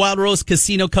coming to Wild Rose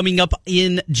Casino coming up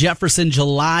in Jefferson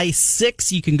July 6th.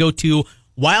 You can go to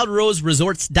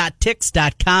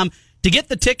wildroseresorts.tix.com to get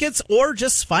the tickets, or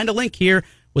just find a link here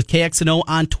with KXNO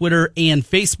on Twitter and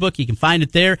Facebook. You can find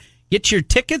it there. Get your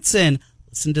tickets and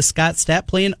listen to Scott Stapp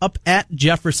playing up at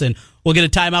Jefferson. We'll get a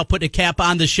timeout, putting a cap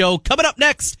on the show. Coming up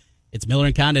next, it's Miller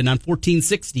and Condon on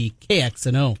 1460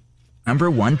 KXNO.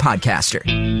 Number one podcaster.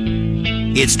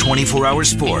 It's 24-hour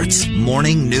sports,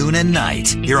 morning, noon, and night,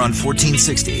 here on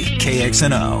 1460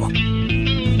 KXNO.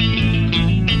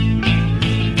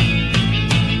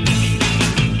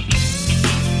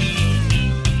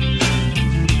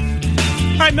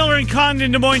 right, Miller and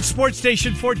Condon, Des Moines Sports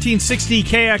Station, 1460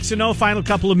 KXNO. Final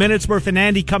couple of minutes. Murph and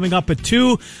Andy coming up at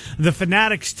 2. The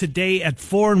Fanatics today at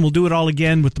 4, and we'll do it all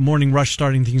again with the morning rush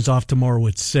starting things off tomorrow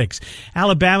at 6.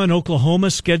 Alabama and Oklahoma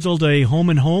scheduled a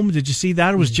home and home. Did you see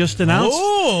that? It was just announced.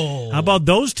 Oh. How about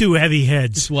those two heavy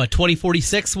heads? What,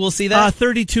 2046 we'll see that?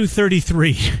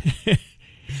 32-33.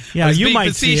 Yeah, you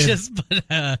might facetious, see it.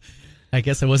 But I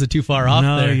guess I wasn't too far off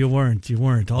there. No, you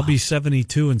weren't. I'll be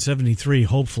 72 and 73,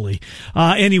 hopefully.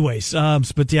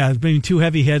 But yeah, maybe two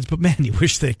heavy heads. But man, you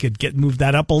wish they could move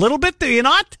that up a little bit, do you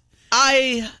not?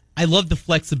 I love the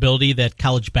flexibility that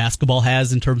college basketball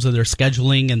has in terms of their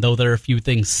scheduling, and though there are a few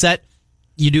things set,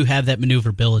 you do have that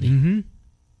maneuverability. Mm-hmm.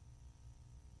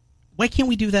 Why can't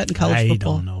we do that in college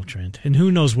football? I don't know, Trent. And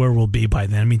who knows where we'll be by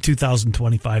then. I mean,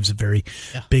 2025 is a very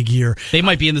big year. They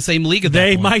might be in the same league at that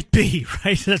point. They might be,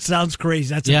 right? That sounds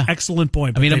crazy. That's an excellent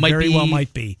point. But I mean, it very well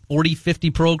might be 40,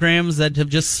 50 programs that have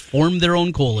just formed their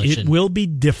own coalition. It will be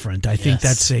different. I think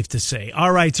that's safe to say.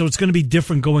 All right, so it's going to be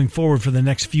different going forward for the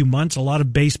next few months. A lot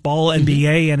of baseball,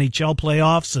 NBA, NHL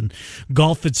playoffs, and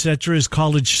golf, etc. is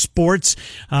college sports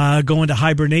going to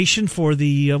hibernation for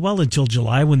the, until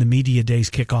July when the media days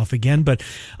kick off again. But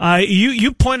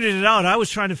you pointed it out. I was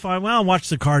trying to find, watch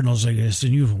the Cardinals, I guess.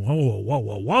 And you,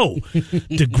 whoa.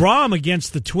 DeGrom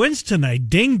against the Twins tonight.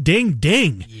 Ding, ding,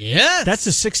 ding. Yes. That's a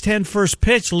 6:10 first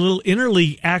pitch. A little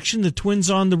interleague action. The Twins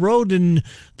on the road in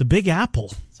the Big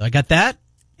Apple. So I got that.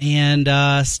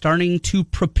 And starting to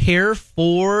prepare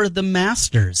for the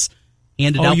Masters.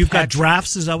 You've got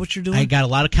drafts? Is that what you're doing? I got a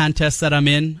lot of contests that I'm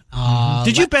in.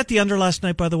 Did you bet the under last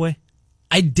night, by the way?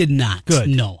 I did not. Good.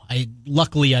 No.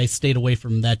 Luckily, I stayed away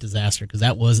from that disaster because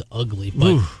that was ugly.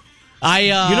 But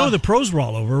the pros were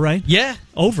all over, right? Yeah.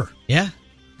 Over. Yeah.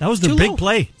 That was their big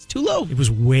play. It's too low. It was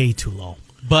way too low.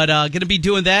 But going to be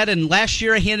doing that. And last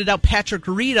year, I handed out Patrick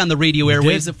Reed on the radio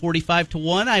airwaves at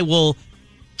 45-1. I will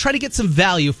try to get some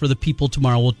value for the people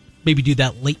tomorrow. We'll maybe do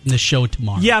that late in the show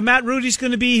tomorrow. Yeah, Matt Rudy's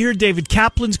going to be here. David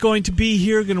Kaplan's going to be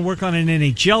here. Going to work on an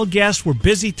NHL guest. We're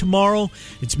busy tomorrow.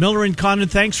 It's Miller and Condon.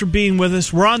 Thanks for being with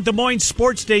us. We're on Des Moines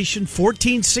Sports Station,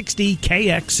 1460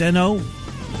 KXNO.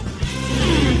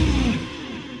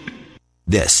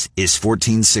 This is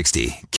 1460